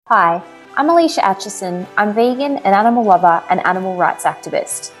Hi, I'm Alicia Atchison. I'm vegan, an animal lover, and animal rights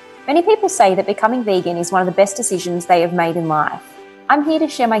activist. Many people say that becoming vegan is one of the best decisions they have made in life. I'm here to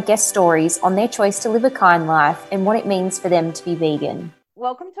share my guest stories on their choice to live a kind life and what it means for them to be vegan.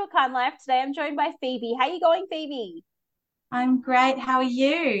 Welcome to A Kind Life. Today I'm joined by Phoebe. How are you going, Phoebe? I'm great. How are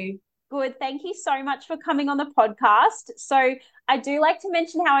you? Good. Thank you so much for coming on the podcast. So, I do like to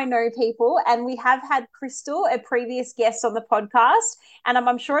mention how I know people, and we have had Crystal, a previous guest on the podcast. And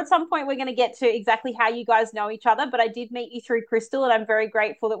I'm sure at some point we're going to get to exactly how you guys know each other. But I did meet you through Crystal, and I'm very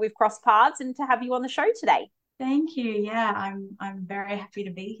grateful that we've crossed paths and to have you on the show today. Thank you. Yeah, I'm very happy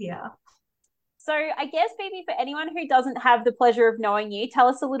to be here. So, I guess, Phoebe, for anyone who doesn't have the pleasure of knowing you, tell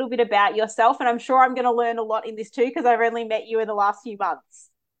us a little bit about yourself. And I'm sure I'm going to learn a lot in this too, because I've only met you in the last few months.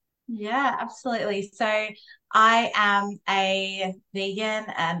 Yeah, absolutely. So I am a vegan,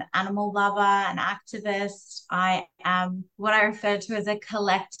 an animal lover, an activist. I am what I refer to as a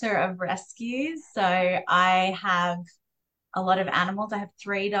collector of rescues. So I have a lot of animals. I have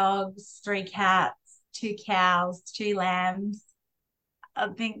 3 dogs, 3 cats, 2 cows, 2 lambs, I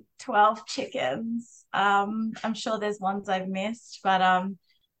think 12 chickens. I'm sure there's ones I've missed, but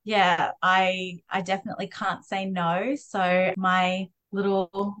yeah, I definitely can't say no. So my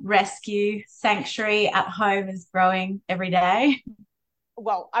little rescue sanctuary at home is growing every day.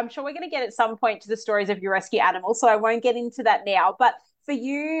 Well, I'm sure we're going to get at some point to the stories of your rescue animals, so I won't get into that now. But for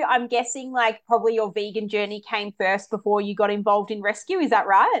you, I'm guessing like probably your vegan journey came first before you got involved in rescue. Is that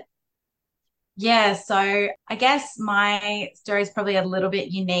right? Yeah, so I guess my story is probably a little bit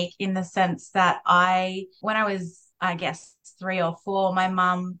unique in the sense that when I was, I guess, 3 or 4,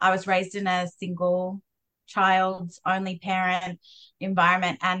 I was raised in a single child, only parent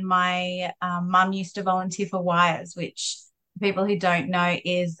environment, and my mum used to volunteer for Wires, which people who don't know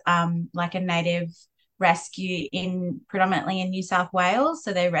is like a native rescue in predominantly in New South Wales.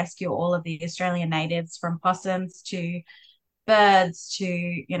 So they rescue all of the Australian natives from possums to birds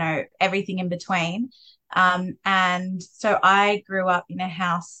to, everything in between. And so I grew up in a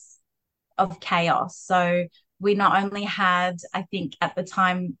house of chaos. So we not only had, I think at the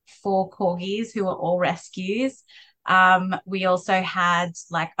time, 4 corgis who were all rescues. We also had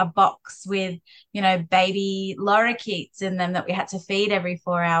like a box with, baby lorikeets in them that we had to feed every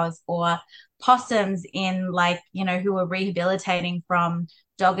 4 hours, or possums in like, who were rehabilitating from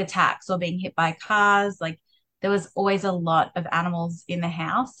dog attacks or being hit by cars. Like there was always a lot of animals in the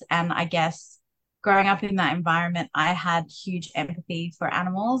house. And I guess growing up in that environment, I had huge empathy for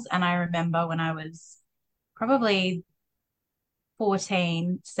animals. And I remember when I was probably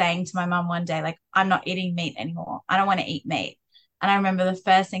 14 saying to my mum one day, like, I'm not eating meat anymore. I don't want to eat meat. And I remember the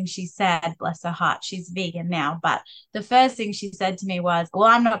first thing she said, bless her heart, she's vegan now, but the first thing she said to me was, well,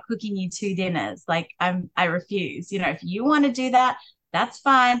 I'm not cooking you 2 dinners. Like I refuse. If you want to do that, that's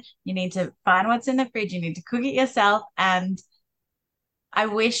fine. You need to find what's in the fridge. You need to cook it yourself. And I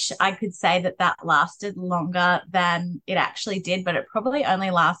wish I could say that that lasted longer than it actually did, but it probably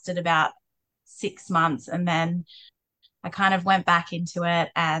only lasted about 6 months. And then I kind of went back into it.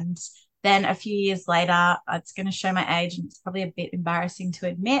 And then a few years later, it's going to show my age and it's probably a bit embarrassing to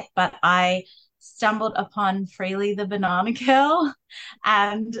admit, but I stumbled upon Freely the Banana Girl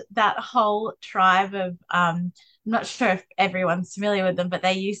and that whole tribe of, I'm not sure if everyone's familiar with them, but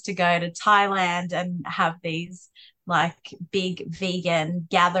they used to go to Thailand and have these like big vegan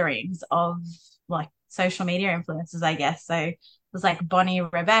gatherings of like social media influencers, I guess. So it was like Bonnie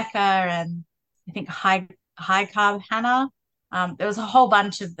Rebecca and I think High Carb Hannah. There was a whole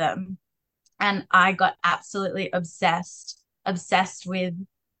bunch of them. And I got absolutely obsessed with,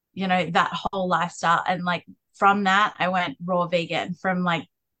 that whole lifestyle. And like from that, I went raw vegan from like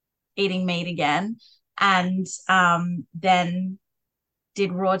eating meat again. And then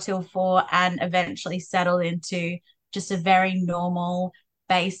did raw till 4 and eventually settled into just a very normal,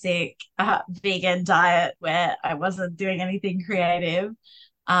 basic vegan diet where I wasn't doing anything creative.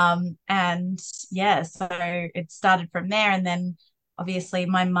 And yeah, so it started from there. And then obviously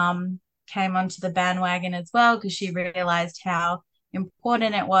my mum came onto the bandwagon as well because she realized how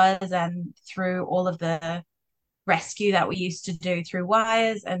important it was. And through all of the rescue that we used to do through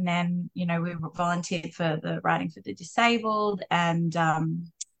Wires, and then, we volunteered for the Writing for the Disabled and the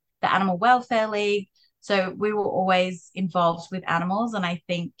Animal Welfare League. So we were always involved with animals. And I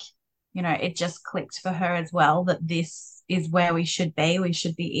think, it just clicked for her as well that this is where we should be. We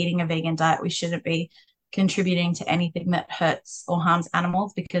should be eating a vegan diet. We shouldn't be contributing to anything that hurts or harms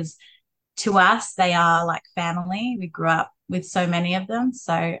animals because to us, they are like family. We grew up with so many of them.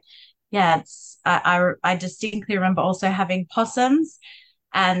 So yeah, I distinctly remember also having possums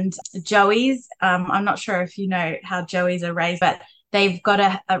and joeys. I'm not sure if you know how joeys are raised, but they've got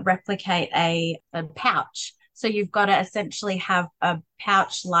to replicate a pouch. So you've got to essentially have a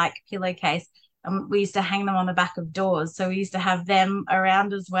pouch like pillowcase. We used to hang them on the back of doors. So we used to have them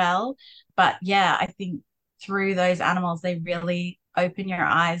around as well. But yeah, I think through those animals, they really open your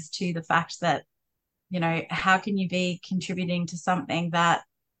eyes to the fact that, how can you be contributing to something that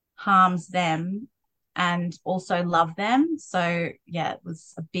harms them and also love them? So yeah, it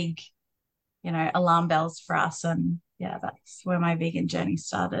was a big, alarm bells for us. And yeah, that's where my vegan journey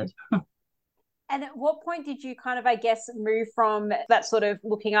started. And at what point did you kind of, I guess, move from that sort of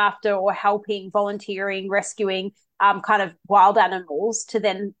looking after or helping, volunteering, rescuing kind of wild animals to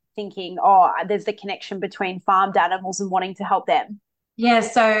then thinking, oh, there's the connection between farmed animals and wanting to help them? Yeah,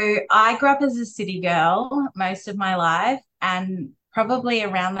 so I grew up as a city girl most of my life, and probably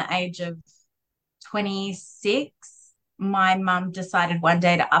around the age of 26, my mum decided one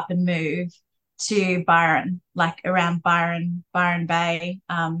day to up and move to Byron, like around Byron Bay,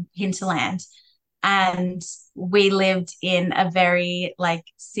 hinterland. And we lived in a very like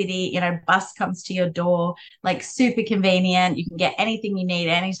city, bus comes to your door, like super convenient. You can get anything you need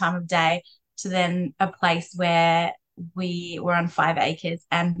any time of day, to then a place where we were on 5 acres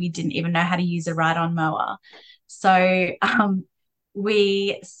and we didn't even know how to use a ride-on mower. So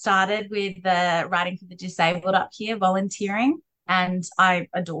we started with the riding for the disabled up here, volunteering, and I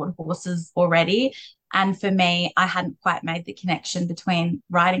adored horses already. And for me, I hadn't quite made the connection between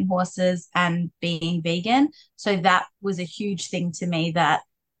riding horses and being vegan. So that was a huge thing to me, that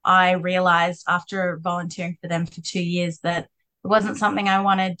I realized after volunteering for them for 2 years that it wasn't something I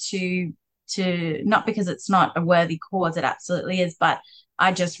wanted to not because it's not a worthy cause, it absolutely is, but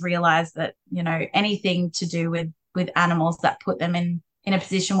I just realized that, anything to do with animals that put them in a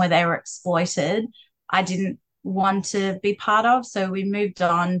position where they were exploited, I didn't want to be part of. So we moved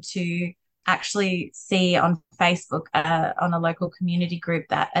on to actually see on Facebook, on a local community group,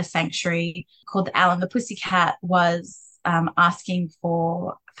 that a sanctuary called the Owl and the Pussycat was asking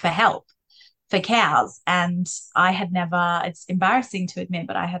for help for cows. And I had never, it's embarrassing to admit,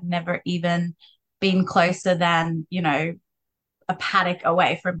 but I had never even been closer than, a paddock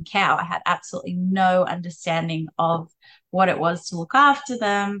away from a cow. I had absolutely no understanding of what it was to look after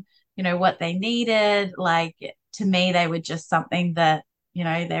them, what they needed. Like, to me, they were just something that,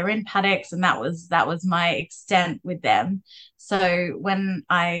 they're in paddocks, and that was my extent with them. So when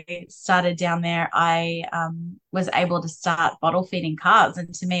I started down there, I was able to start bottle feeding calves,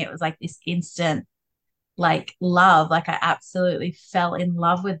 and to me it was like this instant like love. Like, I absolutely fell in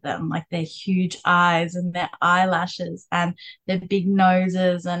love with them, like their huge eyes and their eyelashes and their big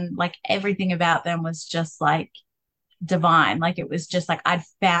noses, and like everything about them was just like divine. Like, it was just like I'd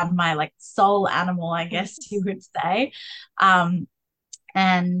found my like soul animal, I guess you would say.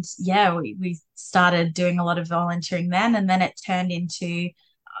 And yeah, we started doing a lot of volunteering then, and then it turned into,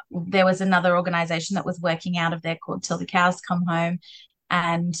 there was another organization that was working out of there called Till the Cows Come Home,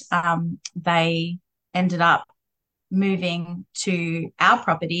 and they ended up moving to our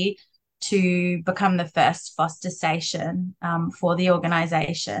property to become the first foster station for the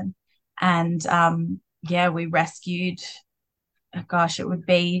organization. And yeah, we rescued, oh gosh, it would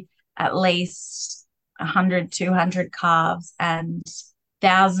be at least 100, 200 calves and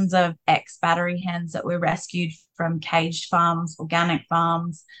thousands of ex-battery hens that were rescued from caged farms, organic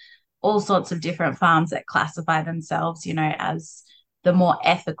farms, all sorts of different farms that classify themselves, as the more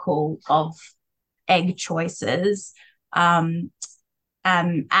ethical of egg choices. And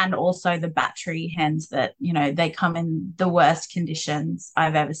also the battery hens that, they come in the worst conditions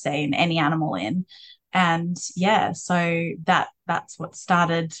I've ever seen any animal in. And yeah, so that's what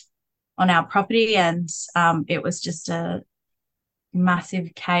started on our property. And it was just a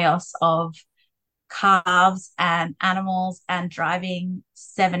massive chaos of calves and animals, and driving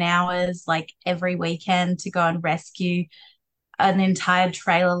 7 hours like every weekend to go and rescue an entire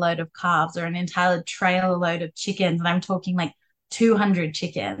trailer load of calves or an entire trailer load of chickens. And I'm talking like 200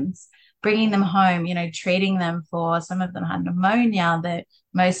 chickens, bringing them home, treating them for, some of them had pneumonia, that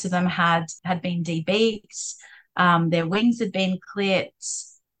most of them had been debeaked, their wings had been clipped.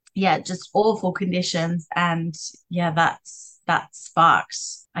 Yeah, just awful conditions. And yeah, that sparked,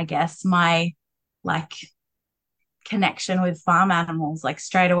 I guess, my like connection with farm animals. Like,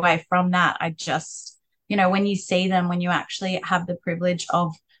 straight away from that, I just, when you see them, when you actually have the privilege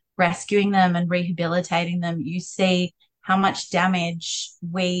of rescuing them and rehabilitating them, you see how much damage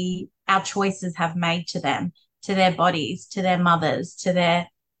our choices have made to them, to their bodies, to their mothers, to their,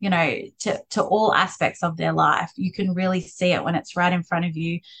 to all aspects of their life. You can really see it when it's right in front of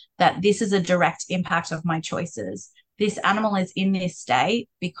you, that this is a direct impact of my choices. This animal is in this state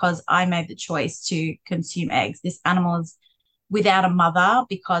because I made the choice to consume eggs. This animal is without a mother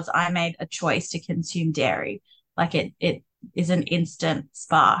because I made a choice to consume dairy. Like it is an instant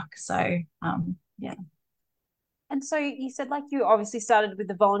spark. So yeah. And so you said like you obviously started with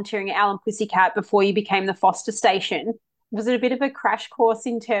the volunteering at Alan Pussycat before you became the foster station. Was it a bit of a crash course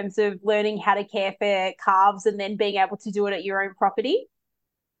in terms of learning how to care for calves and then being able to do it at your own property?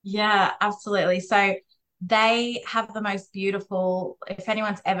 Yeah, absolutely. So they have the most beautiful, if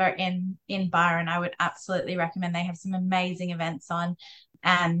anyone's ever in Byron, I would absolutely recommend. They have some amazing events on,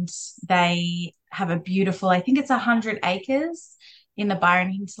 and they have a beautiful, I think it's 100 acres in the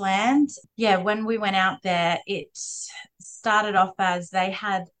Byron hinterland. Yeah, when we went out there, it started off as they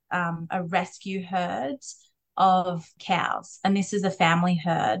had a rescue herd of cows, and this is a family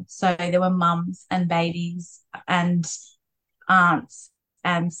herd. So there were mums and babies and aunts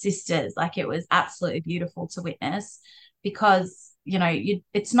and sisters. Like, it was absolutely beautiful to witness because,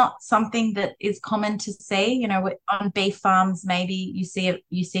 it's not something that is common to see. On beef farms, maybe you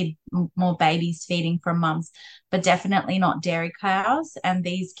see more babies feeding from mums, but definitely not dairy cows. And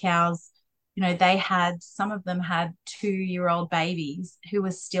these cows, some of them had 2-year-old babies who were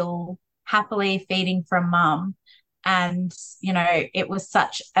still happily feeding from mum. And, it was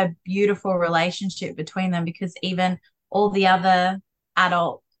such a beautiful relationship between them, because even all the other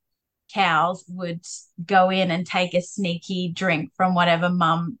adult cows would go in and take a sneaky drink from whatever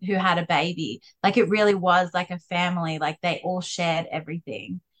mum who had a baby. Like, it really was like a family. Like, they all shared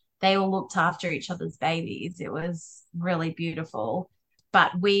everything. They all looked after each other's babies. It was really beautiful.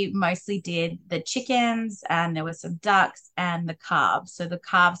 But we mostly did the chickens, and there were some ducks and the calves. So the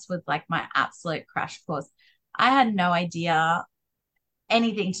calves was like my absolute crash course. I had no idea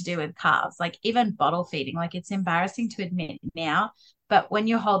anything to do with calves, like even bottle feeding. Like, it's embarrassing to admit now, but when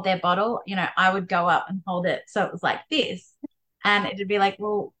you hold their bottle, I would go up and hold it so it was like this, and it'd be like,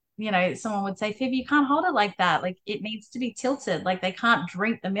 well, someone would say, Phoebe, you can't hold it like that. Like, it needs to be tilted. Like, they can't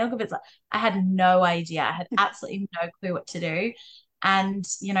drink the milk of it. Like, I had no idea. I had absolutely no clue what to do. And,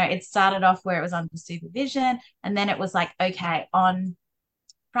 it started off where it was under supervision. And then it was like, okay, on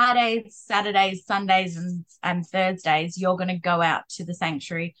Fridays, Saturdays, Sundays, and Thursdays, you're going to go out to the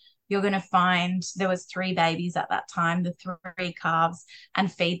sanctuary. You're going to find, there was 3 babies at that time, the 3 calves,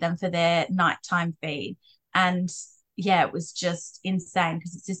 and feed them for their nighttime feed. And yeah, it was just insane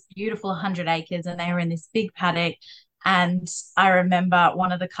because it's this beautiful 100 acres, and they were in this big paddock. And I remember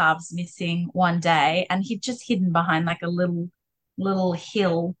one of the calves missing one day, and he'd just hidden behind like a little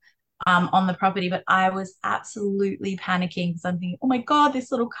hill on the property. But I was absolutely panicking because I'm thinking, oh my God,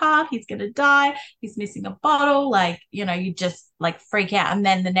 this little calf, he's going to die. He's missing a bottle. Like, you just like freak out. And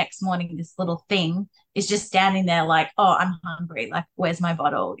then the next morning, this little thing is just standing there like, oh, I'm hungry. Like, where's my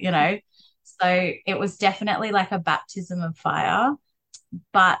bottle? So it was definitely like a baptism of fire,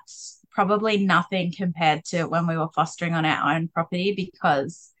 but probably nothing compared to when we were fostering on our own property,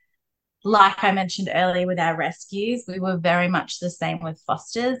 because like I mentioned earlier with our rescues, we were very much the same with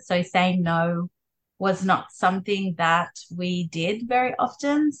fosters. So saying no was not something that we did very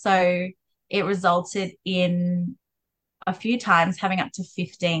often. So it resulted in a few times having up to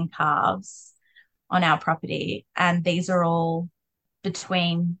 15 calves on our property. And these are all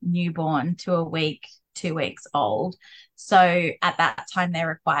between newborn to a week, 2 weeks old. So at that time, they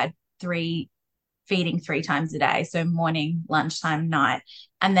required feeding 3 times a day. So morning, lunchtime, night.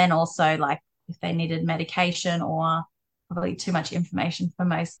 And then also, like, if they needed medication, or probably too much information for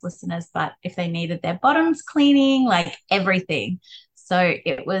most listeners, but if they needed their bottoms cleaning, like everything. So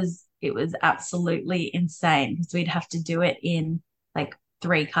it was absolutely insane, because we'd have to do it in like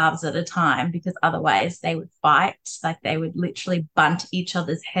 3 calves at a time, because otherwise they would fight. Like, they would literally bunt each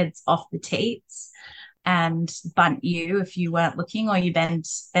other's heads off the teats and bunt you if you weren't looking, or you bent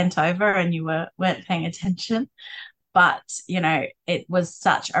over and you weren't paying attention. But it was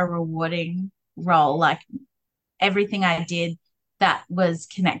such a rewarding role. Like, everything I did that was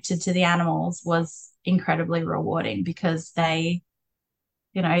connected to the animals was incredibly rewarding, because they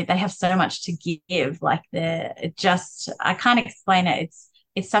have so much to give. Like, I can't explain it.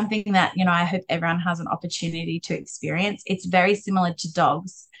 It's something that, I hope everyone has an opportunity to experience. It's very similar to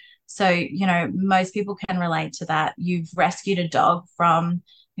dogs. So, most people can relate to that. You've rescued a dog from,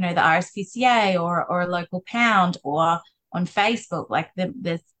 the RSPCA or a local pound, or on Facebook. Like,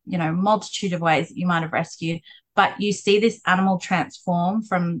 there's, multitude of ways that you might have rescued. But you see this animal transform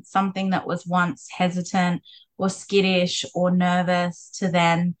from something that was once hesitant or skittish or nervous, to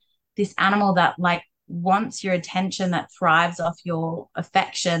then this animal that like wants your attention, that thrives off your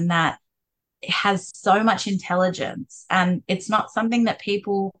affection, that has so much intelligence. And it's not something that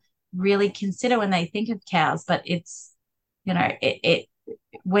people really consider when they think of cows, but it's,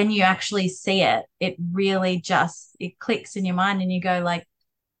 when you actually see it, it really just, it clicks in your mind and you go like,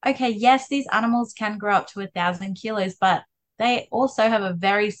 okay, yes, these animals can grow up to 1,000 kilos, but they also have a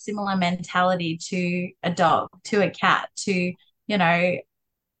very similar mentality to a dog, to a cat, to, you know,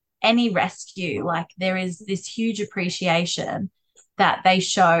 any rescue. Like there is this huge appreciation that they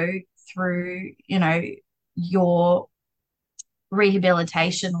show through, you know, your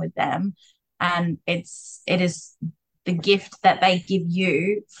rehabilitation with them. And it is the gift that they give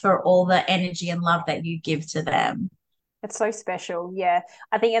you for all the energy and love that you give to them. It's so special. Yeah.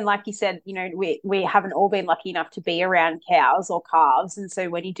 I think, and like you said, you know, we haven't all been lucky enough to be around cows or calves. And so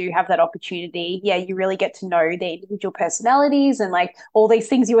when you do have that opportunity, yeah, you really get to know their individual personalities and like all these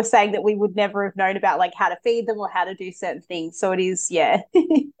things you were saying that we would never have known about, like how to feed them or how to do certain things. So it is, yeah.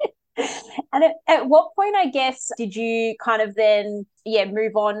 And at what point, I guess, did you kind of then, yeah,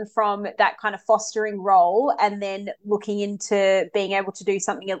 move on from that kind of fostering role and then looking into being able to do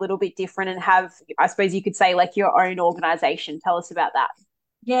something a little bit different and have, I suppose you could say, like your own organization? Tell us about that.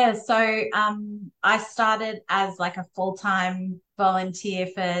 Yeah, so I started as like a full-time volunteer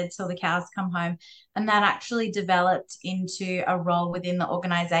for Till the Cows Come Home, and that actually developed into a role within the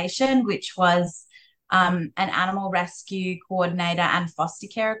organization, which was an animal rescue coordinator and foster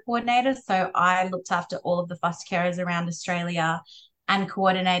care coordinator. So I looked after all of the foster carers around Australia and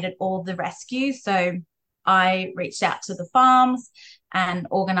coordinated all the rescues. So I reached out to the farms and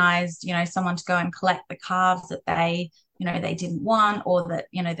organized, you know, someone to go and collect the calves that they didn't want, or that,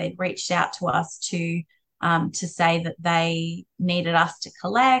 you know, they'd reached out to us to say that they needed us to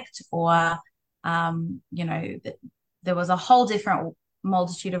collect, or you know, that there was a whole different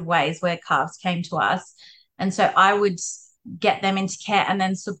multitude of ways where calves came to us. And so I would get them into care and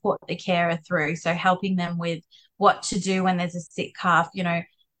then support the carer through. So helping them with what to do when there's a sick calf, you know,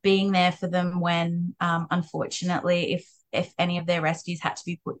 being there for them when unfortunately if any of their rescues had to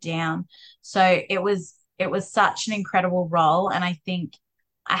be put down. So it was such an incredible role. And I think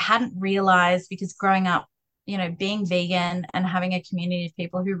I hadn't realized, because growing up, you know, being vegan and having a community of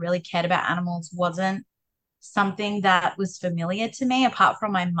people who really cared about animals wasn't something that was familiar to me apart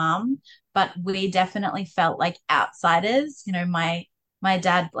from my mum, but we definitely felt like outsiders. You know, my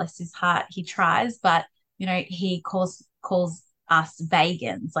dad, bless his heart, he tries, but you know, he calls us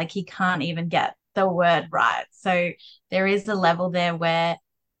vegans. Like he can't even get the word right. So there is a level there where,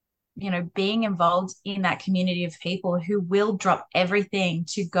 you know, being involved in that community of people who will drop everything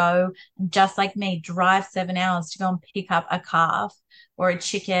to go, just like me, drive 7 hours to go and pick up a calf or a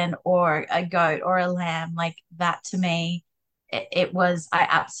chicken or a goat or a lamb, like that, to me, it was, I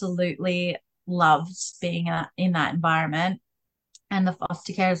absolutely loved being in that environment. And the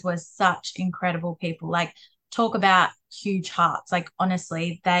foster carers were such incredible people. Like, talk about huge hearts. Like,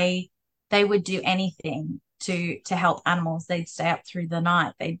 honestly, they would do anything to help animals. They'd stay up through the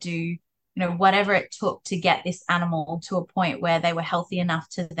night. They'd do, you know, whatever it took to get this animal to a point where they were healthy enough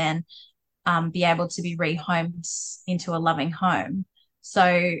to then be able to be rehomed into a loving home.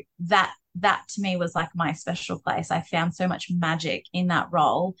 So that to me was like my special place. I found so much magic in that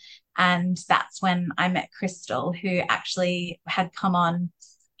role. And that's when I met Crystal, who actually had come on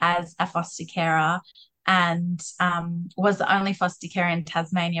as a foster carer and was the only foster carer in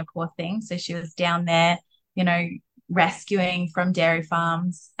Tasmania, poor thing. So she was down there, you know, rescuing from dairy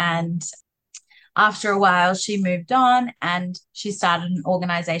farms. And after a while, she moved on and she started an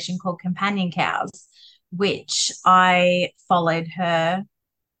organization called Companion Cows, which I followed her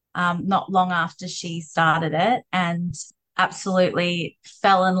not long after she started it, and absolutely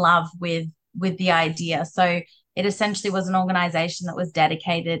fell in love with the idea. So it essentially was an organization that was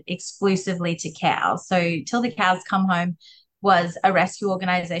dedicated exclusively to cows. So Till the Cows Come Home was a rescue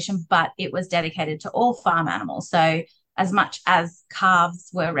organization, but it was dedicated to all farm animals. So as much as calves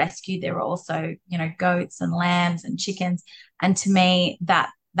were rescued, there were also, you know, goats and lambs and chickens. And to me, that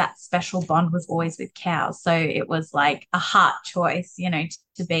special bond was always with cows. So it was like a heart choice, you know,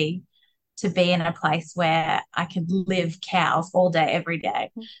 to be in a place where I could live cows all day, every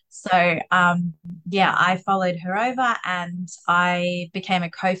day. So yeah, I followed her over and I became a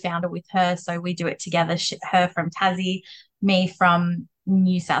co-founder with her. So we do it together, her from Tassie, me from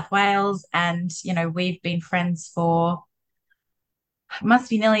New South Wales. And, you know, we've been friends for, must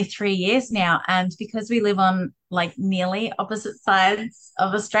be nearly 3 years now. And because we live on like nearly opposite sides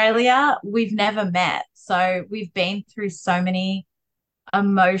of Australia, we've never met. So we've been through so many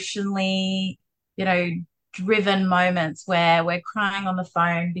emotionally, you know, driven moments where we're crying on the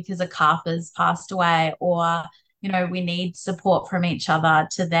phone because a calf has passed away, or, you know, we need support from each other,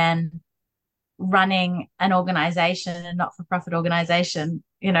 to then running an organization, a not-for-profit organization,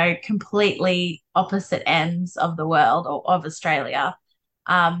 you know, completely opposite ends of the world or of Australia.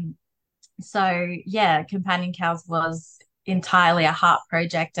 So yeah, Companion Cows was entirely a heart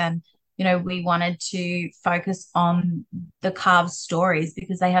project, and we wanted to focus on the calves' stories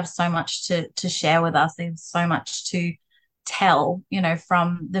because they have so much to share with us. They have so much to tell,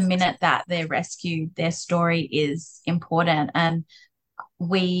 from the minute that they're rescued, their story is important. And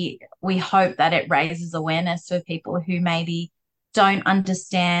we hope that it raises awareness for people who maybe don't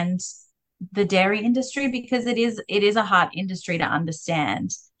understand the dairy industry, because it is a hard industry to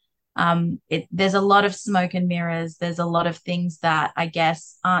understand. There's a lot of smoke and mirrors. There's a lot of things that I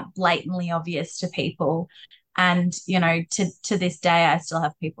guess aren't blatantly obvious to people. And, to this day, I still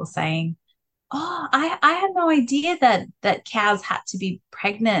have people saying, "Oh, I had no idea that cows had to be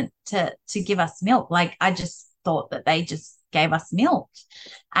pregnant to give us milk. Like, I just thought that they just gave us milk."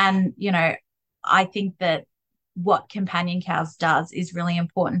 And, I think that what Companion Cows does is really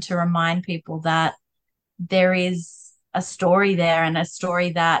important to remind people that there is a story there, and a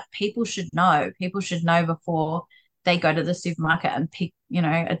story that people should know. People should know before they go to the supermarket and pick,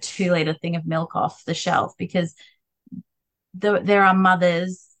 a 2 liter thing of milk off the shelf, because there are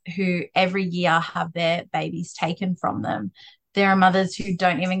mothers who every year have their babies taken from them. There are mothers who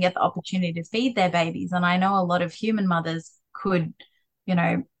don't even get the opportunity to feed their babies. And I know a lot of human mothers could,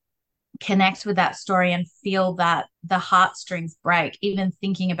 connect with that story and feel that the heartstrings break, even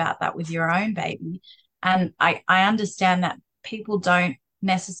thinking about that with your own baby. And I understand that people don't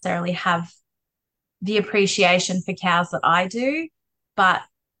necessarily have the appreciation for cows that I do. But,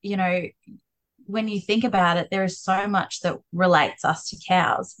 when you think about it, there is so much that relates us to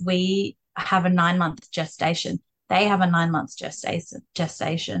cows. We have a 9-month gestation. They have a 9 months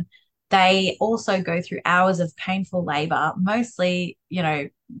gestation. They also go through hours of painful labor, mostly,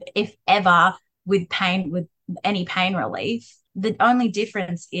 if ever, with any pain relief. The only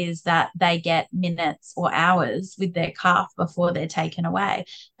difference is that they get minutes or hours with their calf before they're taken away.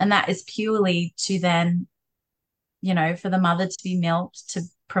 And that is purely to then, for the mother to be milked, to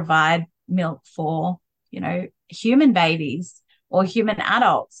provide milk for, human babies or human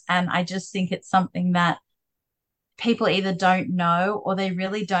adults. And I just think it's something that people either don't know or they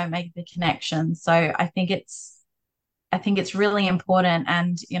really don't make the connection. So I think it's really important.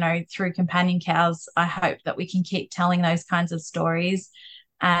 And, through Companion Cows, I hope that we can keep telling those kinds of stories.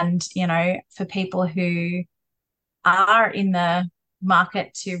 And, for people who are in the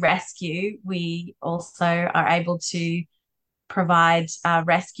market to rescue, we also are able to provide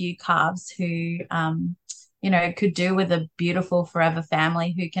rescue calves who, could do with a beautiful forever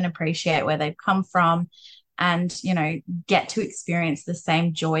family, who can appreciate where they've come from and, get to experience the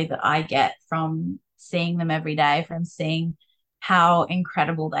same joy that I get from seeing them every day, from seeing how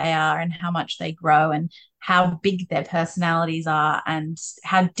incredible they are and how much they grow and how big their personalities are and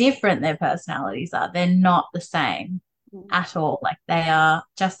how different their personalities are. They're not the same at all. Like, they are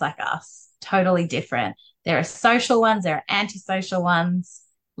just like us, totally different. There are social ones, there are antisocial ones,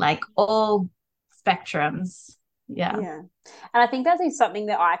 like all spectrums. Yeah. And I think that is something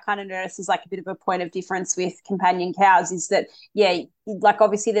that I kind of noticed as like a bit of a point of difference with Companion Cows, is that, like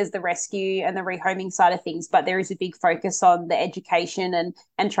obviously there's the rescue and the rehoming side of things, but there is a big focus on the education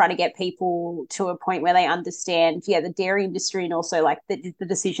and trying to get people to a point where they understand, the dairy industry, and also like the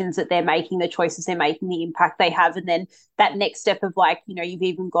decisions that they're making, the choices they're making, the impact they have. And then that next step of like, you've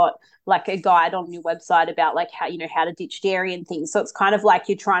even got like a guide on your website about like how to ditch dairy and things. So it's kind of like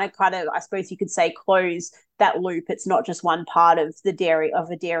you're trying to kind of, I suppose you could say, close that loop. It's not just one part of a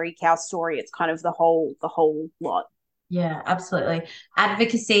dairy cow story. It's kind of the whole lot. Yeah, absolutely.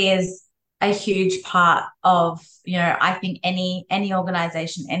 Advocacy is a huge part of, I think any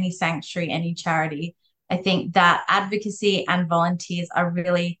organization, any sanctuary, any charity. I think that advocacy and volunteers are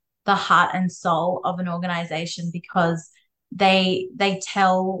really the heart and soul of an organization, because they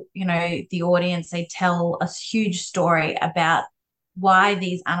tell, the audience, they tell a huge story about why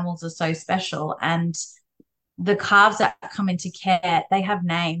these animals are so special. And the calves that come into care, they have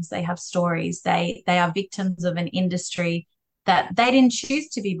names, they have stories, they are victims of an industry that they didn't choose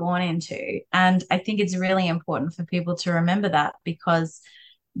to be born into. And I think it's really important for people to remember that, because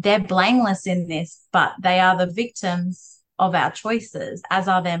they're blameless in this, but they are the victims of our choices, as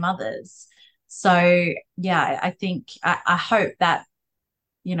are their mothers. So yeah, I think I hope that,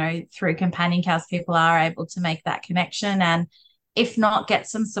 through Companion Cows, people are able to make that connection, and if not, get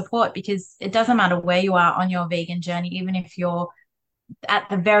some support, because it doesn't matter where you are on your vegan journey, even if you're at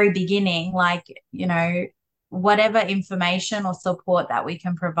the very beginning, like, whatever information or support that we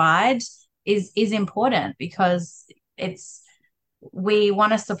can provide is important, because we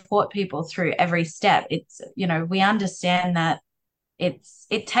want to support people through every step. It's, we understand that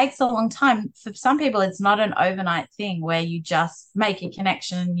it takes a long time. For some people, it's not an overnight thing where you just make a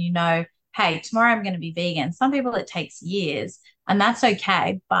connection and hey, tomorrow I'm going to be vegan. Some people it takes years, and that's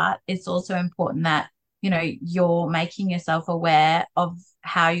okay. But it's also important that, you're making yourself aware of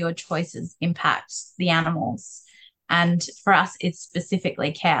how your choices impact the animals. And for us, it's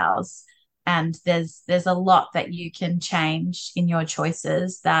specifically cows. And there's a lot that you can change in your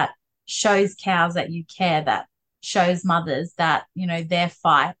choices that shows cows that you care, that shows mothers that, their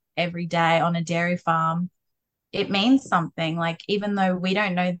fight every day on a dairy farm, it means something. Like, even though we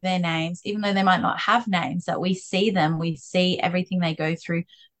don't know their names, even though they might not have names, that we see them, we see everything they go through.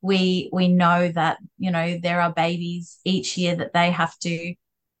 We know that, there are babies each year that they have to,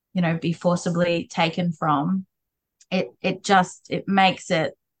 be forcibly taken from. It makes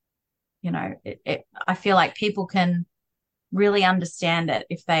it, I feel like people can really understand it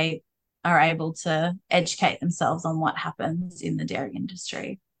if they are able to educate themselves on what happens in the dairy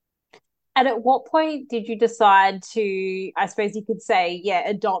industry. And at what point did you decide to, I suppose you could say,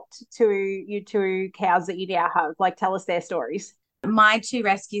 adopt your two cows that you now have? Like, tell us their stories. My two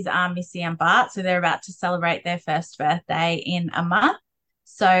rescues are Missy and Bart. So they're about to celebrate their first birthday in a month.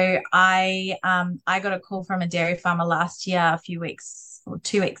 So I got a call from a dairy farmer last year, a few weeks or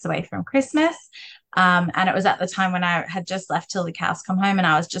 2 weeks away from Christmas. And it was at the time when I had just left Till the Cows Come Home, and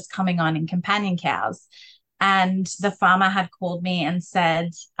I was just coming on in companion cows. And the farmer had called me and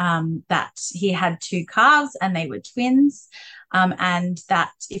said that he had two calves and they were twins, and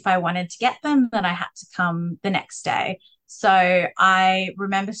that if I wanted to get them, then I had to come the next day. So I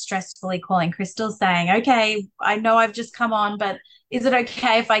remember stressfully calling Crystal saying, okay, I know I've just come on, but is it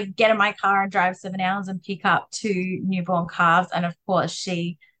okay if I get in my car and drive 7 hours and pick up two newborn calves? And of course,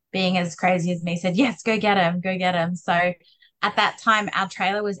 she, being as crazy as me, said, yes, go get them, go get them. So at that time, our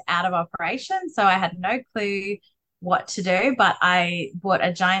trailer was out of operation, so I had no clue what to do, but I bought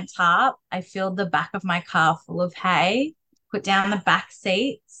a giant tarp. I filled the back of my car full of hay, put down the back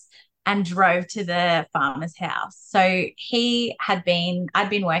seats, and drove to the farmer's house. So I'd been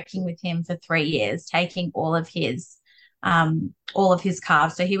working with him for 3 years, taking all of his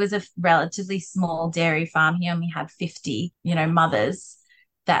calves. So he was a relatively small dairy farm. He only had 50, mothers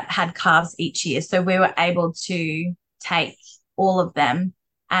that had calves each year. So we were able to take all of them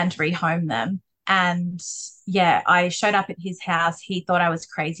and rehome them. And I showed up at his house. He thought I was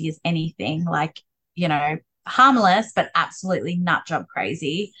crazy as anything, like, harmless, but absolutely nut job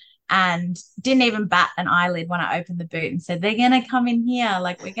crazy. And didn't even bat an eyelid when I opened the boot and said, they're going to come in here.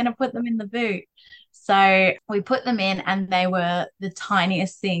 Like, we're going to put them in the boot. So we put them in, and they were the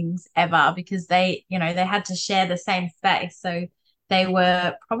tiniest things ever because they had to share the same space. So they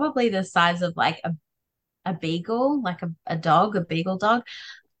were probably the size of like a beagle, like a dog, a beagle dog.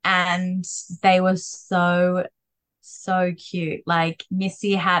 And they were so, so cute. Like,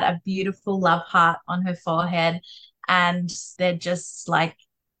 Missy had a beautiful love heart on her forehead, and they're just like,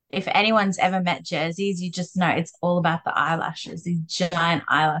 if anyone's ever met Jerseys, you just know it's all about the eyelashes, these giant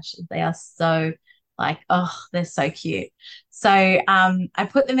eyelashes. They are so like, oh, they're so cute. So I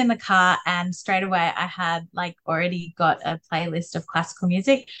put them in the car, and straight away I had like already got a playlist of classical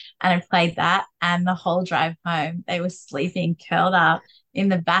music, and I played that, and the whole drive home they were sleeping curled up in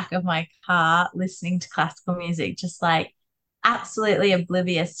the back of my car listening to classical music, just like absolutely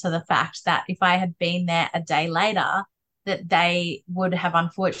oblivious to the fact that if I had been there a day later, that they would have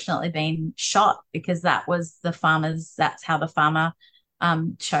unfortunately been shot, because that's how the farmer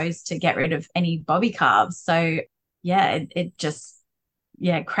chose to get rid of any bobby calves. So it just,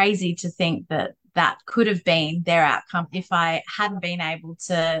 crazy to think that could have been their outcome if I hadn't been able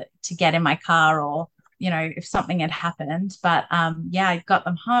to get in my car, or if something had happened. But I got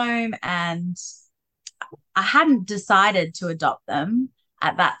them home, and I hadn't decided to adopt them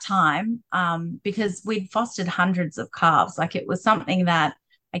at that time, because we'd fostered hundreds of calves. Like, it was something that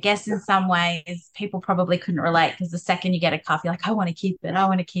I guess in some ways people probably couldn't relate, because the second you get a calf, you're like, I want to keep it, I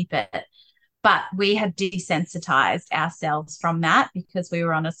want to keep it. But we had desensitized ourselves from that, because we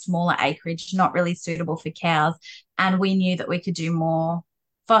were on a smaller acreage, not really suitable for cows. And we knew that we could do more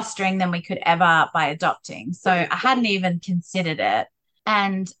fostering than we could ever by adopting. So I hadn't even considered it.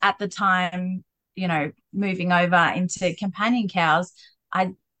 And at the time, moving over into companion cows,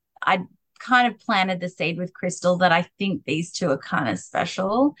 I kind of planted the seed with Crystal that I think these two are kind of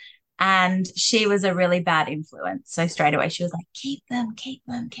special. And she was a really bad influence. So straight away she was like, keep them, keep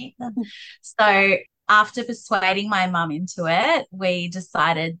them, keep them. So after persuading my mum into it, we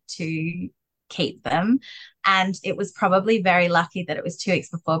decided to keep them. And it was probably very lucky that it was 2 weeks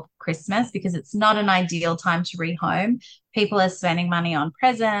before Christmas, because it's not an ideal time to rehome. People are spending money on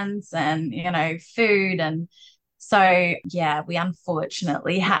presents and, food. And So yeah, we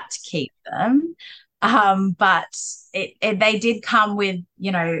unfortunately had to keep them. But they did come with,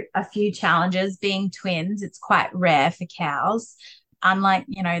 a few challenges. Being twins, it's quite rare for cows. Unlike,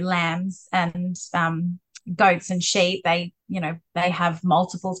 lambs and goats and sheep, they have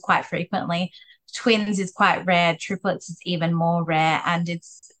multiples quite frequently. Twins is quite rare. Triplets is even more rare. And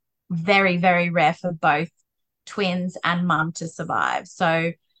it's very, very rare for both twins and mum to survive.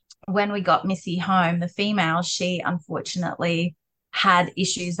 So when we got Missy home, the female, she unfortunately had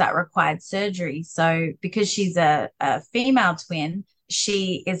issues that required surgery. So because she's a female twin,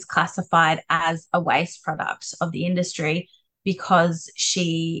 she is classified as a waste product of the industry because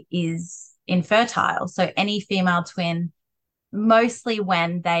she is infertile. So any female twin, mostly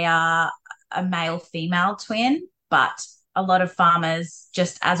when they are a male female twin, but a lot of farmers,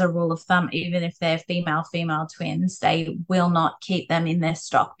 just as a rule of thumb, even if they're female twins, they will not keep them in their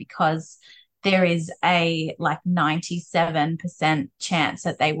stock because there is a like 97% chance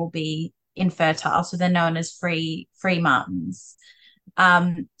that they will be infertile. So they're known as free mums.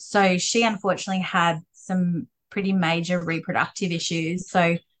 So she unfortunately had some pretty major reproductive issues. So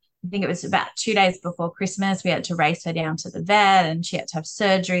I think it was about 2 days before Christmas, we had to race her down to the vet, and she had to have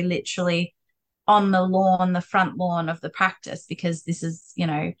surgery literally on the front lawn of the practice, because this is,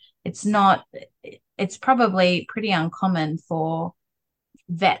 it's probably pretty uncommon for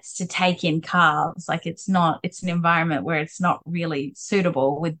vets to take in calves. Like it's an environment where it's not really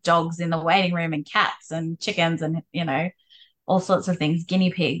suitable, with dogs in the waiting room and cats and chickens and, all sorts of things,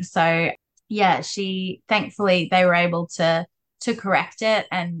 guinea pigs. So yeah, thankfully they were able to correct it,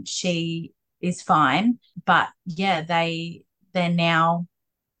 and she is fine. But yeah, they're now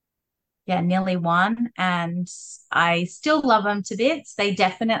nearly 1, and I still love them to bits. They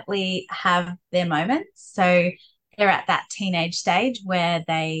definitely have their moments. So they're at that teenage stage where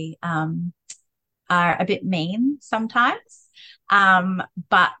they are a bit mean sometimes,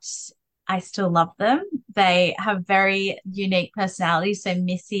 but I still love them. They have very unique personalities. So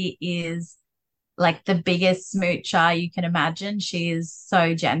Missy is like the biggest smoocher you can imagine. She is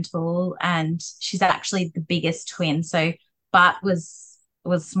so gentle, and she's actually the biggest twin. So Bart was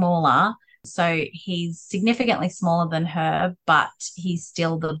smaller. So he's significantly smaller than her, but he's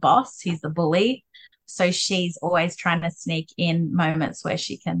still the boss. He's the bully. So she's always trying to sneak in moments where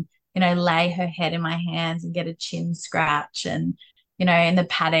she can, lay her head in my hands and get a chin scratch. And, in the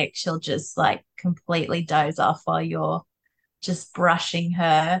paddock, she'll just like completely doze off while you're just brushing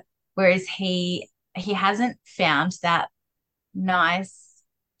her. Whereas he hasn't found that nice,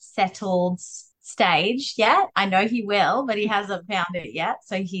 settled stage yet. I know he will, but he hasn't found it yet.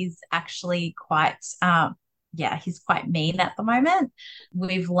 So he's actually quite he's quite mean at the moment.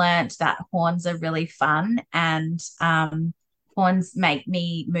 We've learned that horns are really fun, and horns make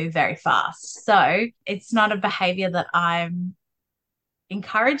me move very fast. So it's not a behavior that I'm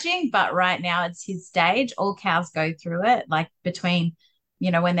encouraging, but right now it's his stage. All cows go through it, like between,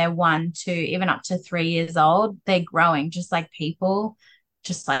 when they're 1, 2, even up to 3 years old, they're growing just like people,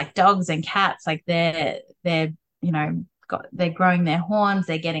 just like dogs and cats. Like they're growing their horns,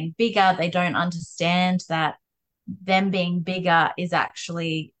 they're getting bigger. They don't understand that them being bigger is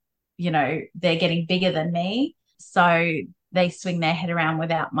actually, they're getting bigger than me. So they swing their head around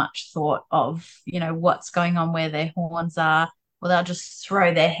without much thought of, what's going on, where their horns are. Well, they'll just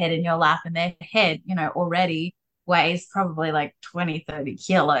throw their head in your lap, and their head, already weighs probably like 20, 30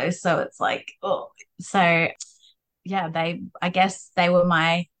 kilos. So it's like, oh, so yeah, I guess they were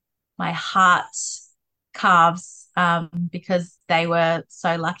my heart calves, because they were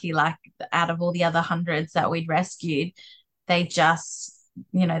so lucky. Like out of all the other hundreds that we'd rescued, they just,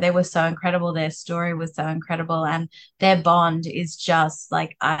 they were so incredible. Their story was so incredible, and their bond is just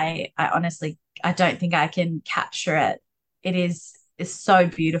like, I honestly, I don't think I can capture it. It is so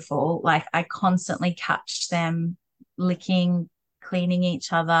beautiful. Like I constantly catch them licking, cleaning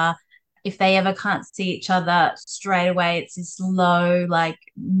each other. If they ever can't see each other straight away, it's this low, like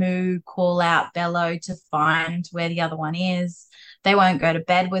moo, call out, bellow to find where the other one is. They won't go to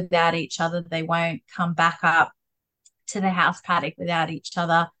bed without each other. They won't come back up to the house paddock without each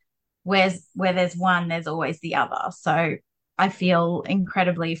other. Where there's one, there's always the other. So I feel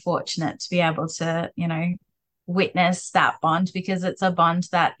incredibly fortunate to be able to, witness that bond, because it's a bond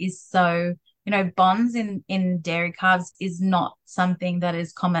that is so, bonds in dairy calves is not something that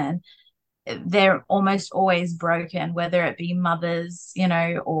is common. They're almost always broken, whether it be mothers,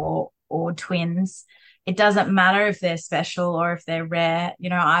 or twins. It doesn't matter if they're special or if they're rare.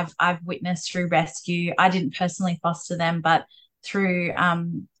 I've witnessed through rescue. I didn't personally foster them, but through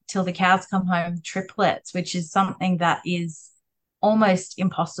Till the Cows Come Home triplets, which is something that is almost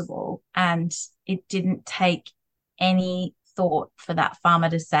impossible. And it didn't take any thought for that farmer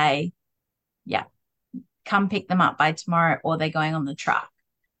to say, yeah, come pick them up by tomorrow, or they're going on the truck.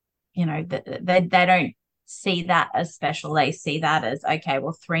 You know, they don't see that as special. They see that as, okay,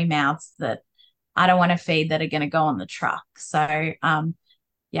 well, 3 mouths that I don't want to feed that are going to go on the truck. So,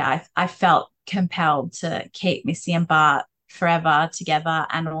 yeah, I felt compelled to keep Missy and Bart forever together.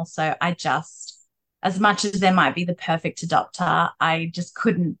 And also, as much as there might be the perfect adopter, I just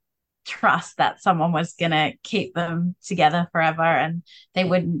couldn't trust that someone was going to keep them together forever, and they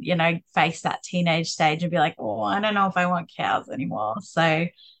wouldn't, face that teenage stage and be like, oh, I don't know if I want cows anymore. So,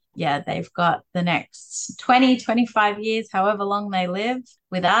 yeah, they've got the next 20, 25 years, however long they live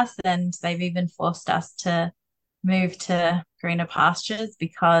with us. And they've even forced us to move to greener pastures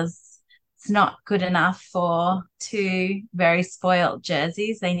because it's not good enough for 2 very spoiled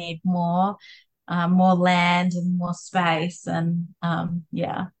Jerseys. They need more land and more space. And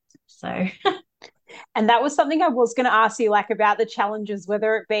yeah, so. And that was something I was going to ask you, like about the challenges,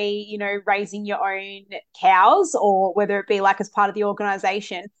 whether it be, raising your own cows or whether it be like as part of the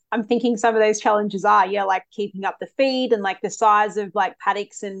organization. I'm thinking some of those challenges are, like keeping up the feed and like the size of like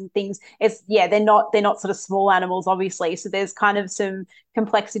paddocks and things. They're not sort of small animals, obviously. So there's kind of some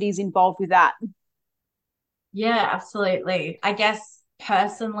complexities involved with that. Yeah, absolutely. I guess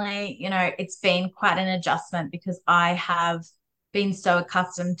personally, it's been quite an adjustment because I have been so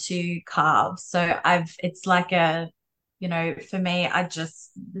accustomed to calves. So it's like for me, I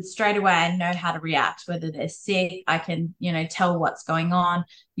just straight away I know how to react, whether they're sick, I can, tell what's going on.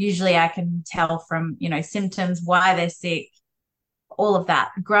 Usually I can tell from, symptoms, why they're sick, all of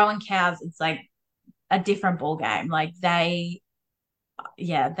that. Growing cows, it's like a different ball game. Like there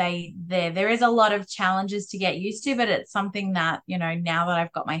is a lot of challenges to get used to, but it's something that, now that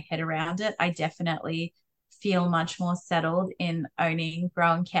I've got my head around it, I definitely feel much more settled in owning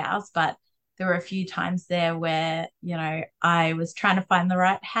growing cows. But there were a few times there where, I was trying to find the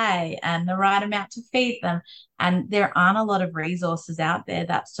right hay and the right amount to feed them. And there aren't a lot of resources out there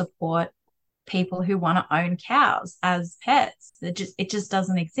that support people who want to own cows as pets. It just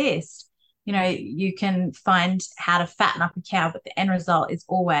doesn't exist. You can find how to fatten up a cow, but the end result is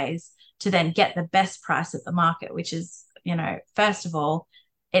always to then get the best price at the market, which is, first of all,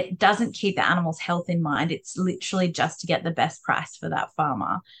 it doesn't keep the animal's health in mind. It's literally just to get the best price for that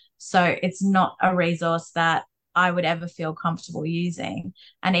farmer. So it's not a resource that I would ever feel comfortable using.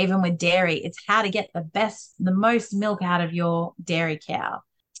 And even with dairy, it's how to get the most milk out of your dairy cow.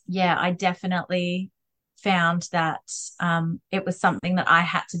 Yeah, I definitely found that it was something that I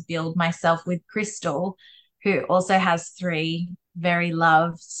had to build myself with Crystal, who also has 3 very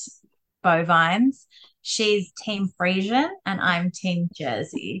loved bovines. She's Team Frisian and I'm Team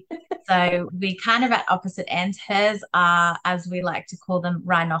Jersey. So we kind of at opposite ends. Hers are, as we like to call them,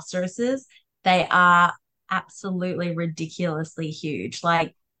 rhinoceroses. They are absolutely ridiculously huge.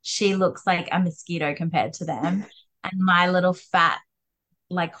 Like she looks like a mosquito compared to them. And my little fat,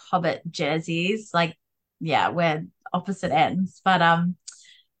 like hobbit Jerseys, like, yeah, we're opposite ends. But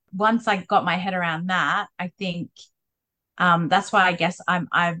once I got my head around that, I think that's why I guess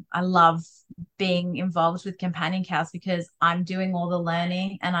I love being involved with companion cows, because I'm doing all the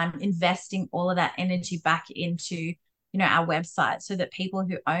learning and I'm investing all of that energy back into, our website, so that people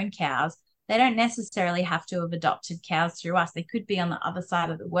who own cows, they don't necessarily have to have adopted cows through us. They could be on the other side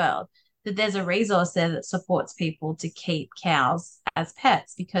of the world. That there's a resource there that supports people to keep cows as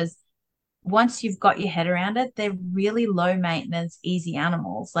pets, because once you've got your head around it, they're really low maintenance, easy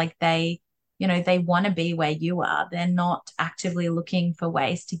animals. Like they want to be where you are. They're not actively looking for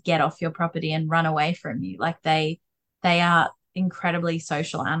ways to get off your property and run away from you. Like they are incredibly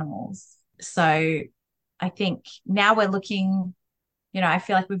social animals. So I think now we're looking, I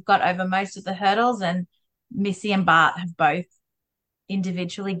feel like we've got over most of the hurdles, and Missy and Bart have both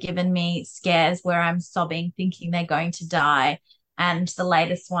individually given me scares where I'm sobbing, thinking they're going to die. And the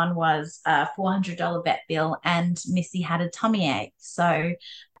latest one was a $400 vet bill, and Missy had a tummy ache. So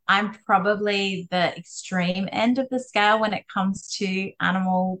I'm probably the extreme end of the scale when it comes to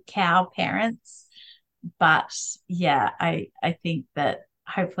animal cow parents. But yeah, I think that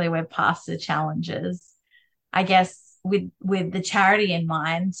hopefully we're past the challenges. I guess with the charity in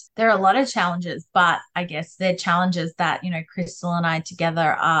mind, there are a lot of challenges, but I guess they're challenges that, Crystal and I together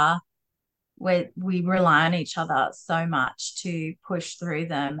are where we rely on each other so much to push through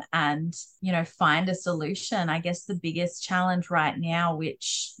them and, find a solution. I guess the biggest challenge right now,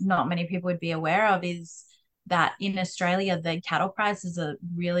 which not many people would be aware of, is that in Australia, the cattle prices are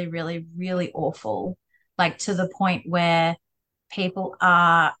really, really, really awful, like to the point where people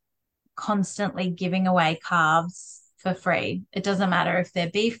are constantly giving away calves for free. It doesn't matter if they're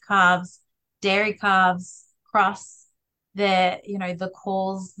beef calves, dairy calves, across the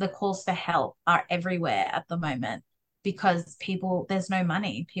calls for help are everywhere at the moment, because there's no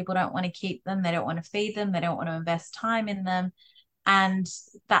money. People don't want to keep them. They don't want to feed them. They don't want to invest time in them. And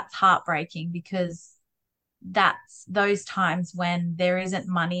that's heartbreaking, because that's those times when there isn't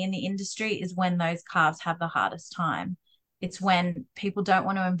money in the industry is when those calves have the hardest time. It's when people don't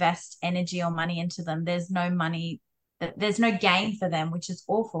want to invest energy or money into them. There's no money, there's no gain for them, which is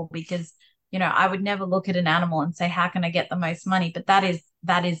awful, because I would never look at an animal and say, how can I get the most money? But that is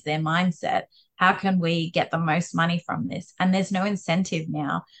their mindset. How can we get the most money from this? And there's no incentive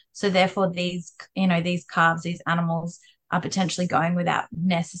now. So therefore these calves, these animals are potentially going without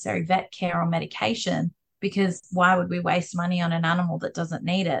necessary vet care or medication, because why would we waste money on an animal that doesn't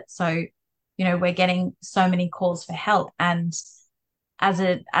need it? So, we're getting so many calls for help. And as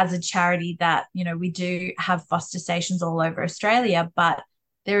a charity that, we do have foster stations all over Australia, but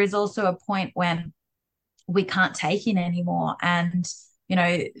there is also a point when we can't take in anymore. And,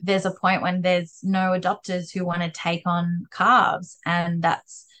 there's a point when there's no adopters who want to take on calves. And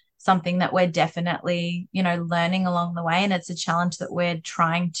that's something that we're definitely, learning along the way. And it's a challenge that we're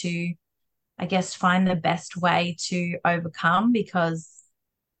trying to, I guess, find the best way to overcome, because,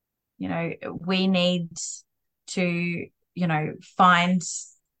 we need to, find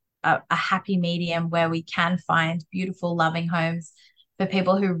a happy medium where we can find beautiful, loving homes for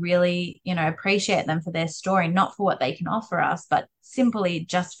people who really, appreciate them for their story, not for what they can offer us, but simply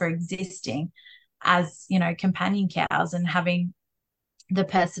just for existing as, companion cows and having the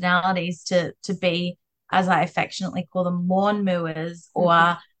personalities to be, as I affectionately call them, lawn mowers,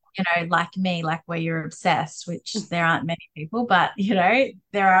 or like me, like where you're obsessed, which there aren't many people, but,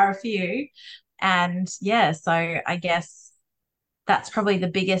 there are a few. And yeah, so I guess that's probably the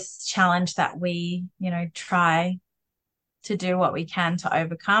biggest challenge that we, try to do what we can to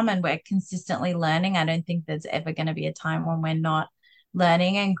overcome. And we're consistently learning. I don't think there's ever going to be a time when we're not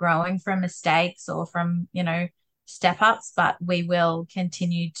learning and growing from mistakes or from, step ups, but we will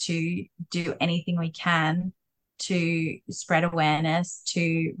continue to do anything we can to spread awareness,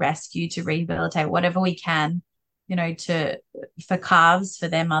 to rescue, to rehabilitate, whatever we can, for calves, for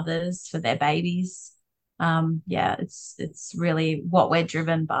their mothers, for their babies. It's really what we're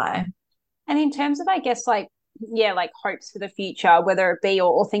driven by. And in terms of, I guess, like hopes for the future, whether it be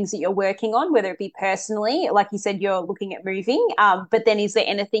or things that you're working on, whether it be personally, like you said, you're looking at moving. But then is there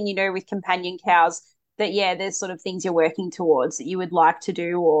anything, with companion cows that, there's sort of things you're working towards that you would like to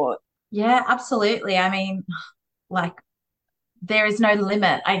do? Or Yeah, absolutely. I mean, like, there is no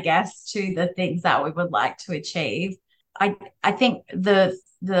limit, I guess, to the things that we would like to achieve. I think the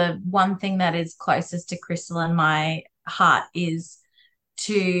one thing that is closest to Crystal and my heart is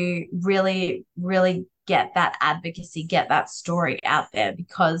to really, really get that advocacy, get that story out there,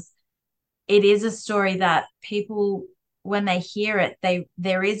 because it is a story that people, when they hear it,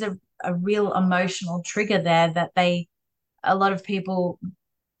 there is a real emotional trigger there that a lot of people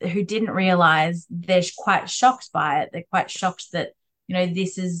who didn't realize, they're quite shocked by it. They're quite shocked that,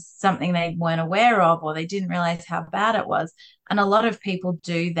 this is something they weren't aware of, or they didn't realize how bad it was. And a lot of people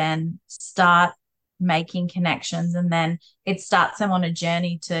do then start making connections, and then it starts them on a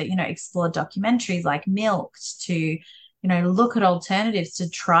journey to, explore documentaries like Milked, to, look at alternatives, to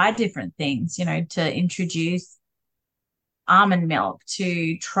try different things, to introduce almond milk,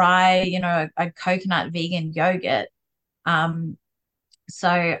 to try, a coconut vegan yogurt.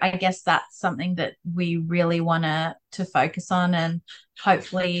 So I guess that's something that we really want to focus on, and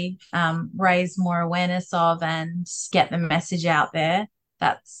hopefully raise more awareness of and get the message out there.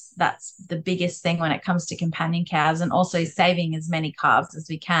 That's the biggest thing when it comes to companion cows, and also saving as many calves as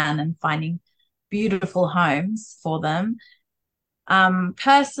we can and finding beautiful homes for them.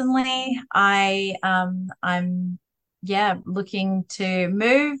 Personally, I'm looking to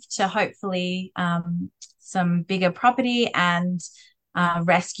move to hopefully some bigger property and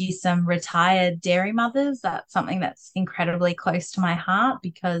rescue some retired dairy mothers. That's something that's incredibly close to my heart,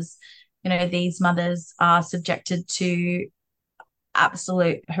 because, these mothers are subjected to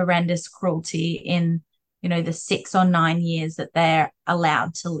absolute horrendous cruelty in, the 6 or 9 years that they're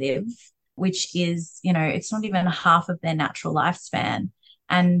allowed to live, which is, it's not even half of their natural lifespan.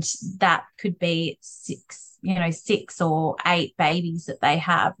 And that could be 6 or 8 babies that they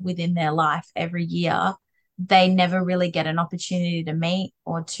have within their life every year. They never really get an opportunity to meet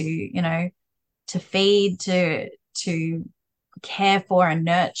or to, to feed, to care for and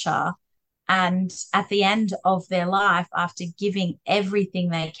nurture. And at the end of their life, after giving everything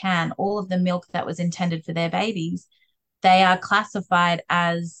they can, all of the milk that was intended for their babies, they are classified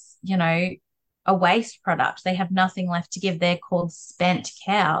as, a waste product. They have nothing left to give. They're called spent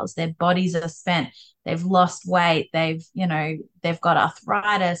cows. Their bodies are spent. They've lost weight. They've got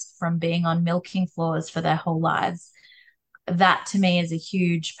arthritis from being on milking floors for their whole lives. That to me is a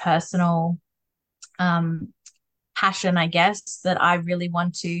huge personal passion, I guess, that I really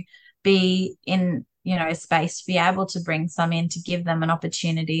want to be in, a space to be able to bring some in to give them an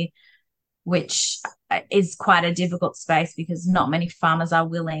opportunity, which is quite a difficult space because not many farmers are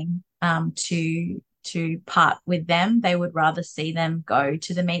willing to part with them. They would rather see them go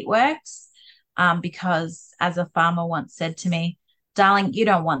to the meatworks, because as a farmer once said to me, darling, you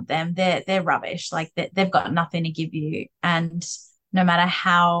don't want them. They're rubbish. Like they've got nothing to give you. And no matter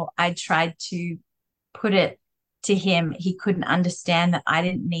how I tried to put it to him, he couldn't understand that I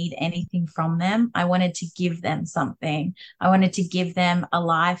didn't need anything from them. I wanted to give them something. I wanted to give them a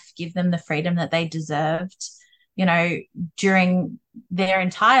life, give them the freedom that they deserved, during their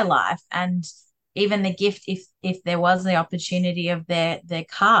entire life. And even the gift, if there was the opportunity of their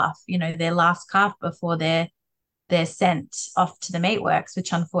calf, their last calf before they're sent off to the meatworks,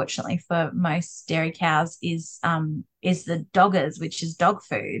 which unfortunately for most dairy cows is the doggers, which is dog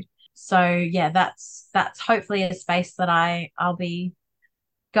food. So yeah, that's hopefully a space that I'll be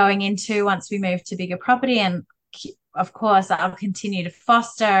going into once we move to bigger property. And of course, I'll continue to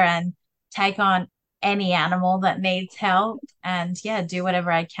foster and take on any animal that needs help, and yeah, do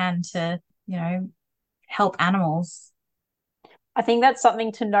whatever I can to, help animals. I think that's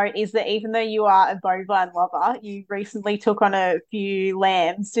something to note is that even though you are a bovine lover, you recently took on a few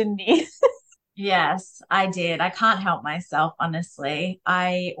lambs, didn't you? Yes, I did. I can't help myself, honestly.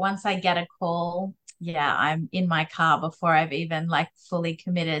 Once I get a call, yeah, I'm in my car before I've even like fully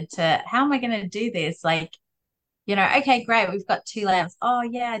committed to how am I going to do this? Like, okay, great. We've got 2 lambs. Oh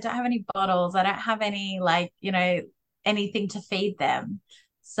yeah, I don't have any bottles. I don't have any like, anything to feed them.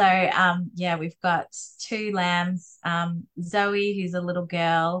 So yeah, we've got 2 lambs, Zoe, who's a little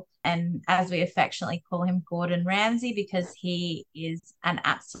girl, and as we affectionately call him, Gordon Ramsay, because he is an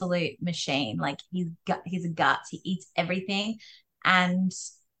absolute machine. Like he's a guts. He eats everything, and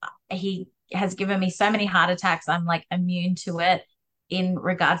he has given me so many heart attacks. I'm like immune to it in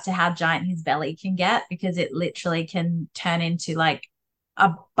regards to how giant his belly can get, because it literally can turn into like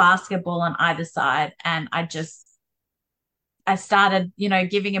a basketball on either side. And I started,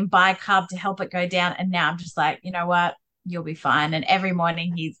 giving him bicarb to help it go down. And now I'm just like, you know what? You'll be fine. And every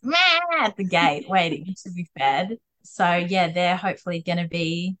morning he's at the gate waiting to be fed. So yeah, they're hopefully going to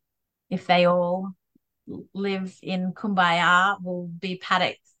be, if they all live in Kumbaya, will be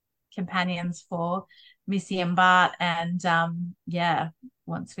paddock companions for Missy and Bart. And yeah,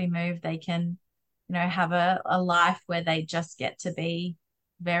 once we move, they can, have a life where they just get to be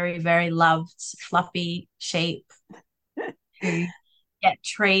very, very loved, fluffy sheep who get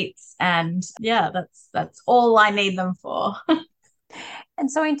treats. And yeah, that's all I need them for. And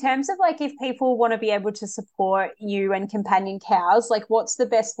so in terms of like if people want to be able to support you and companion cows, like what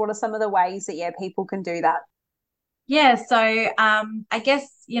are some of the ways that people can do that? Yeah, so I guess,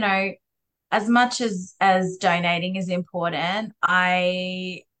 as much as donating is important,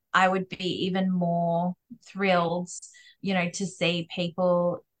 I would be even more thrilled, to see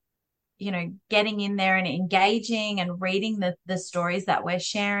people, getting in there and engaging and reading the stories that we're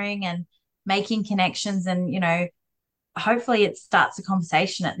sharing and making connections. And, hopefully it starts a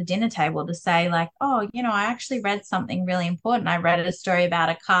conversation at the dinner table to say like, oh, I actually read something really important. I read a story about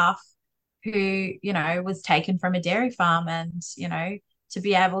a calf who, was taken from a dairy farm, and, to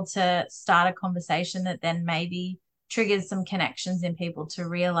be able to start a conversation that then maybe triggers some connections in people to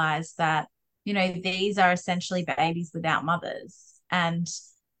realize that, these are essentially babies without mothers, and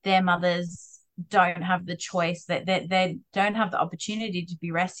their mothers don't have the choice, that they don't have the opportunity to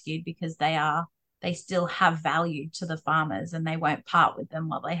be rescued because they still have value to the farmers, and they won't part with them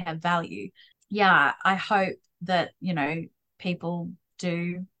while they have value. Yeah, I hope that, people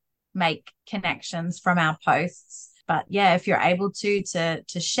do make connections from our posts. But yeah, if you're able to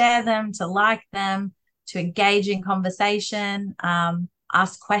share them, to like them, to engage in conversation,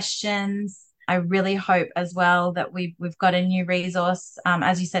 ask questions. I really hope as well that we've got a new resource.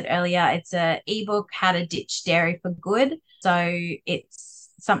 As you said earlier, it's a ebook, How to Ditch Dairy for Good. So it's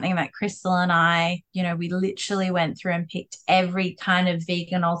something that Crystal and I, we literally went through and picked every kind of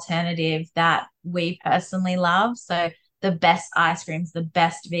vegan alternative that we personally love. So the best ice creams, the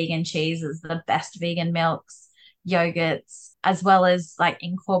best vegan cheeses, the best vegan milks, yogurts, as well as like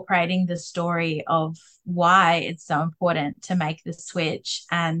incorporating the story of why it's so important to make the switch,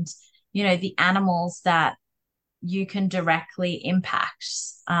 and, the animals that you can directly impact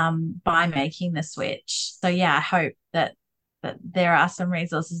by making the switch. So yeah, I hope that that there are some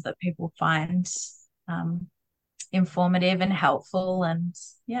resources that people find informative and helpful, and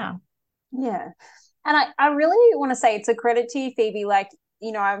yeah. And I really want to say it's a credit to you, Phoebe. Like,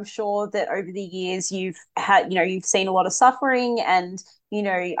 I'm sure that over the years you've had, you've seen a lot of suffering, and,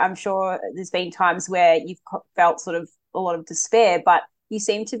 I'm sure there's been times where you've felt sort of a lot of despair, but you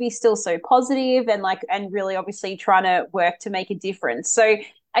seem to be still so positive and and really obviously trying to work to make a difference. So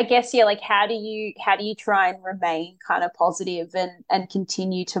I guess, yeah, like how do you try and remain kind of positive and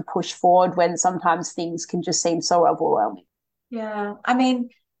continue to push forward when sometimes things can just seem so overwhelming? Yeah. I mean,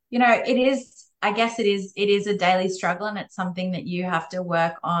 it is, I guess it is a daily struggle, and it's something that you have to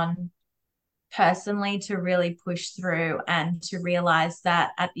work on personally to really push through, and to realize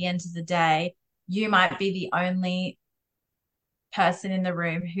that at the end of the day, you might be the only person in the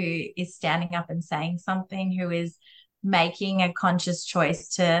room who is standing up and saying something, who is making a conscious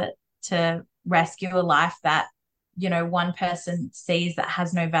choice to rescue a life that, one person sees that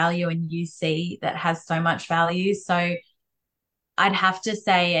has no value, and you see that has so much value. So I'd have to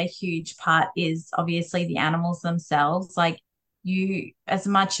say a huge part is obviously the animals themselves. Like, as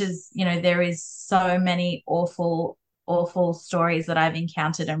much as, there is so many awful, awful stories that I've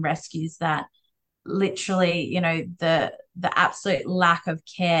encountered and rescues that literally, the absolute lack of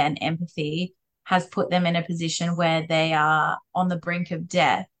care and empathy has put them in a position where they are on the brink of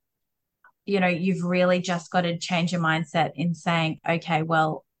death. You've really just got to change your mindset in saying, okay,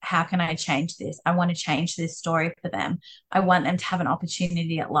 well, how can I change this? I want to change this story for them. I want them to have an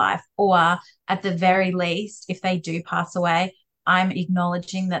opportunity at life. Or at the very least, if they do pass away, I'm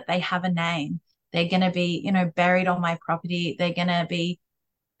acknowledging that they have a name. They're going to be, buried on my property. They're going to be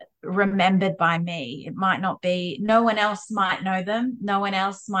remembered by me. It might not be, no one else might know them. No one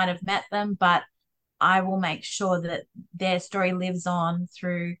else might have met them, but I will make sure that their story lives on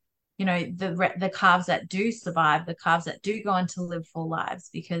through, the calves that do survive, the calves that do go on to live full lives,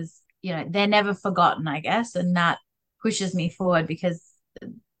 because, they're never forgotten, I guess. And that pushes me forward, because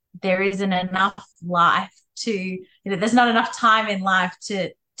there isn't enough life to, there's not enough time in life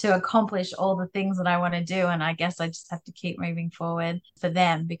to accomplish all the things that I want to do. And I guess I just have to keep moving forward for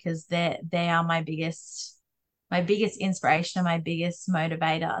them, because they are my biggest inspiration and my biggest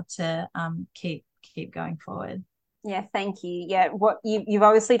motivator to keep going forward. Yeah, thank you. Yeah, you've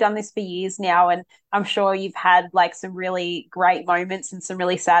obviously done this for years now, and I'm sure you've had like some really great moments and some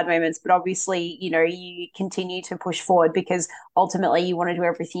really sad moments, but obviously, you continue to push forward because ultimately you want to do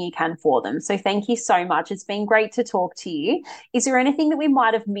everything you can for them. So thank you so much. It's been great to talk to you. Is there anything that we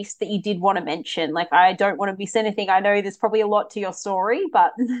might have missed that you did want to mention? Like, I don't want to miss anything. I know there's probably a lot to your story,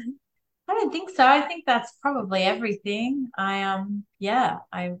 but I don't think so. I think that's probably everything. I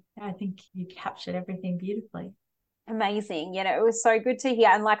think you captured everything beautifully. amazing. It was so good to hear.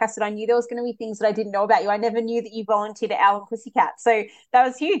 And like I said, I knew there was going to be things that I didn't know about you. I never knew that you volunteered at Owl and Pussycat. So that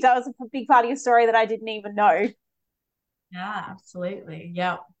was huge. That was a big part of your story that I didn't even know. Yeah, absolutely.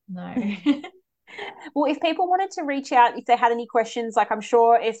 Yeah. No. Well, if people wanted to reach out, if they had any questions, like I'm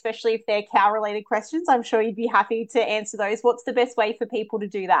sure, especially if they're cow related questions, I'm sure you'd be happy to answer those. What's the best way for people to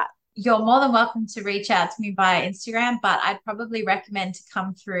do that? You're more than welcome to reach out to me via Instagram, but I'd probably recommend to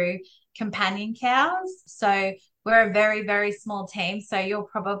come through Companion Cows. So we're a very, very small team. So you'll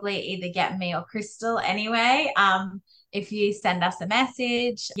probably either get me or Crystal anyway. If you send us a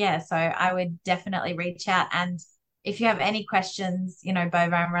message. Yeah, so I would definitely reach out. And if you have any questions,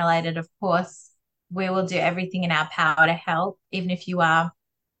 bovine related, of course, we will do everything in our power to help, even if you are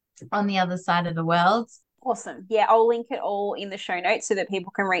on the other side of the world. Awesome. Yeah, I'll link it all in the show notes so that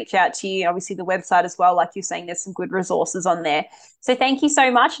people can reach out to you. Obviously, the website as well. Like you're saying, there's some good resources on there. So thank you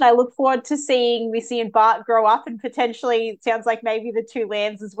so much. And I look forward to seeing Missy and Bart grow up, and potentially, it sounds like maybe the two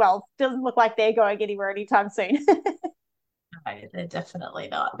lambs as well. Doesn't look like they're going anywhere anytime soon. No, they're definitely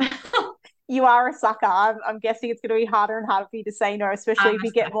not. You are a sucker. I'm guessing it's going to be harder and harder for you to say no, especially if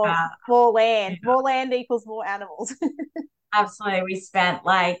you get more land. Yeah. More land equals more animals. Absolutely. We spent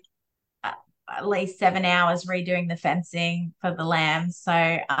like at least 7 hours redoing the fencing for the lambs. So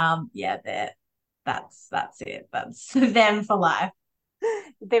that's it. That's them for life.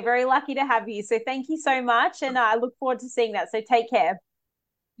 They're very lucky to have you. So thank you so much. And I look forward to seeing that. So take care.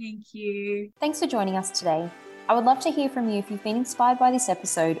 Thank you. Thanks for joining us today. I would love to hear from you if you've been inspired by this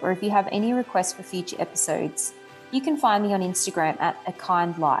episode, or if you have any requests for future episodes. You can find me on Instagram at A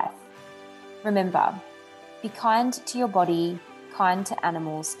Kind Life. Remember, be kind to your body, kind to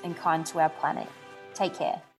animals, and kind to our planet. Take care.